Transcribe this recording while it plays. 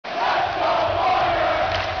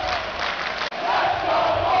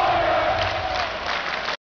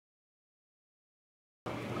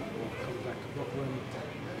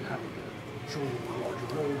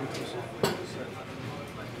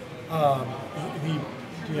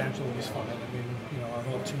D'Angelo was fine. I mean, our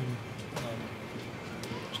whole team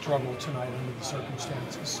struggled tonight under the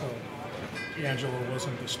circumstances. So D'Angelo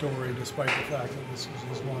wasn't the story, despite the fact that this was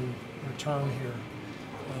his one return here.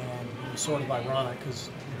 It was sort of ironic because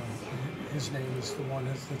his name is the one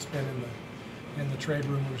that's been in the trade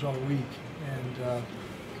rumors all week, and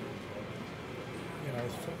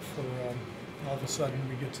for all of a sudden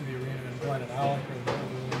we get to the arena and Glenn and Alec are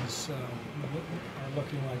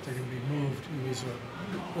looking like they're going to be moved. It was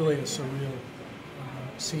really a surreal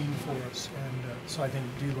scene for us, and so I think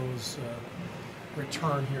D'Lo's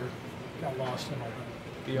return here got lost in all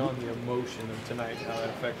that. Beyond the emotion of tonight, how that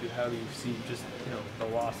affected, how do you see just the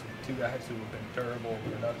loss of two guys who have been terrible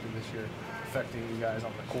and productive this year affecting you guys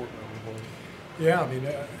on the court moving forward? Yeah, I mean,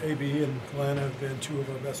 AB and Glenn have been two of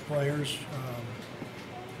our best players,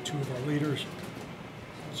 two of our leaders,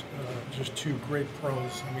 just two great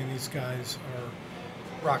pros. I mean, these guys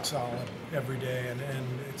are rock solid every day, and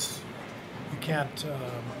you can't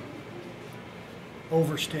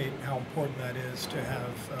overstate how important that is to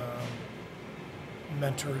have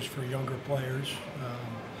mentors for younger players,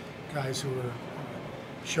 guys who are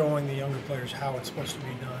showing the younger players how it's supposed to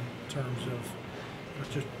be done in terms of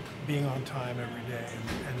just being on time every day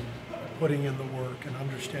and putting in the work and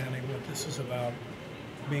understanding what this is about,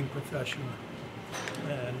 being professional.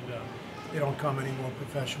 And they don't come any more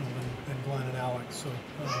professional than Glenn and Alex. So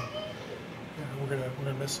we're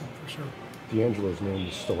gonna miss them for sure. D'Angelo's name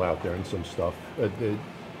is still out there and some stuff.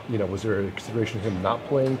 Was there a consideration of him not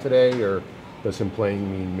playing today, or does him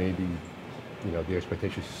playing mean maybe the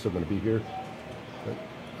expectation is still going to be here?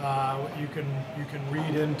 You can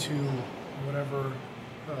read into whatever,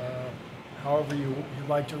 however you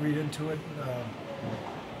like to read into it,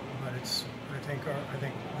 but I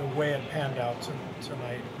think the way it panned out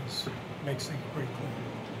tonight makes things pretty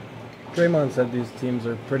clear. Draymond said these teams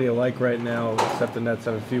are pretty alike right now, except the Nets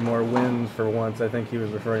have a few more wins for once. I think he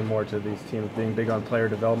was referring more to these teams being big on player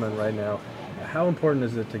development right now. How important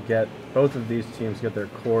is it to get both of these teams get their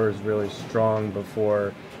cores really strong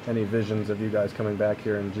before any visions of you guys coming back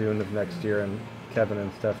here in June of next year and Kevin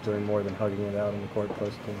and Steph doing more than hugging it out on the court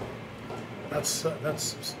post-game? That's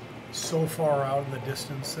so far out in the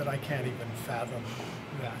distance that I can't even fathom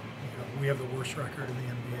that. We have the worst record in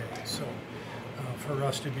the NBA, so for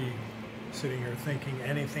us to be sitting here thinking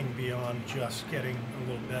anything beyond just getting a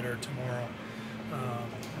little better tomorrow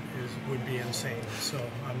would be insane. So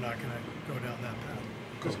I'm not going to go down that path.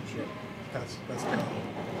 Coach, that's kind of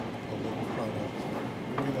a little proud of.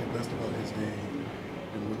 What do you like best about his game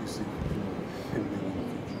and what you see from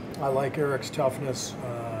him? I like Eric's toughness,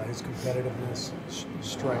 his competitiveness,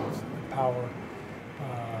 strength, power,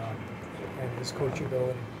 and his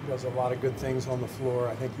coachability. He does a lot of good things on the floor.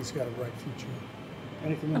 I think he's got a bright future.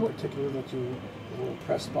 Anything in particular that you were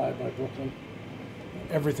impressed by Brooklyn?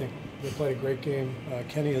 Everything. They played a great game.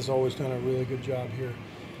 Kenny has always done a really good job here.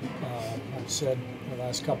 I've said the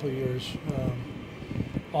last couple of years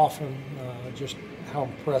often just how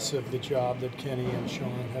impressive the job that Kenny and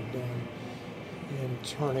Sean have done in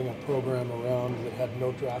turning a program around that had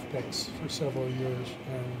no draft picks for several years,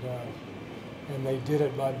 and they did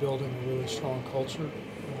it by building a really strong culture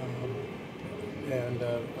and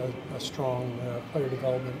a strong player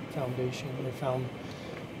development foundation. They found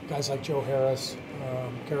guys like Joe Harris,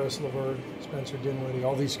 Karis LeVert, Spencer Dinwiddie,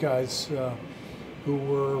 all these guys who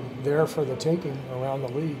were there for the taking around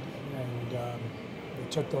the league, and they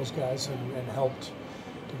took those guys and helped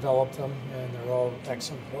develop them, and they're all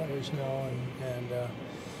excellent players now, and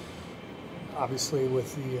obviously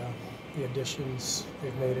with the additions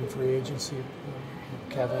they've made in free agency,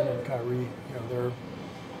 Kevin and Kyrie, they're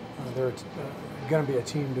going to be a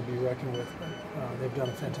team to be reckoned with. They've done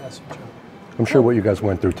a fantastic job. I'm sure what you guys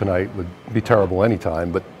went through tonight would be terrible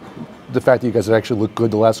anytime, but the fact that you guys have actually looked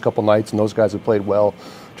good the last couple nights and those guys have played well,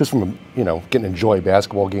 just from getting to enjoy a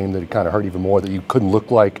basketball game, that it kind of hurt even more that you couldn't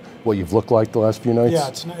look like what you've looked like the last few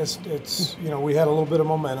nights? Yeah, it's we had a little bit of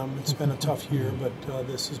momentum. It's been a tough year, but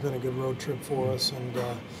this has been a good road trip for us, and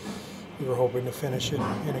we were hoping to finish it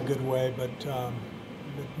in a good way, but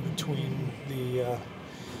between the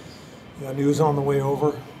news on the way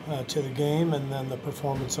over to the game and then the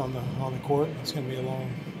performance on the court, it's going to be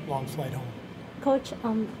a long flight home. Coach,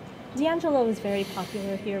 D'Angelo is very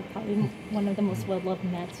popular here, probably one of the most well-loved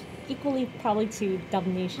Nets, equally probably to Dub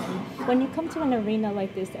Nation. When you come to an arena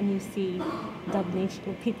like this and you see Dub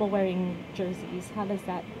Nation, people wearing jerseys, how does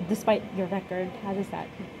that, despite your record, how do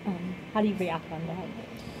you react on that?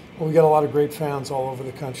 Well, we got a lot of great fans all over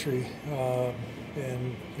the country,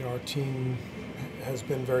 and our team has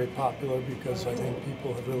been very popular because I think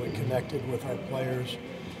people have really connected with our players.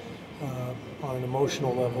 on an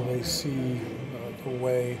emotional level, they see the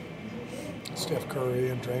way Steph Curry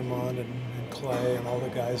and Draymond and Klay and all the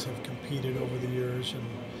guys have competed over the years, and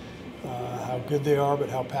how good they are, but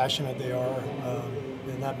how passionate they are,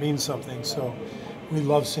 and that means something. So we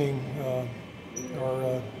love seeing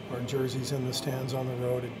our jerseys in the stands on the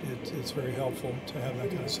road. It's very helpful to have that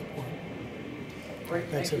kind of support. Great,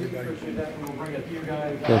 Thanks, everybody. Appreciate that, and we'll bring it to you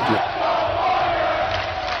guys. Thank you.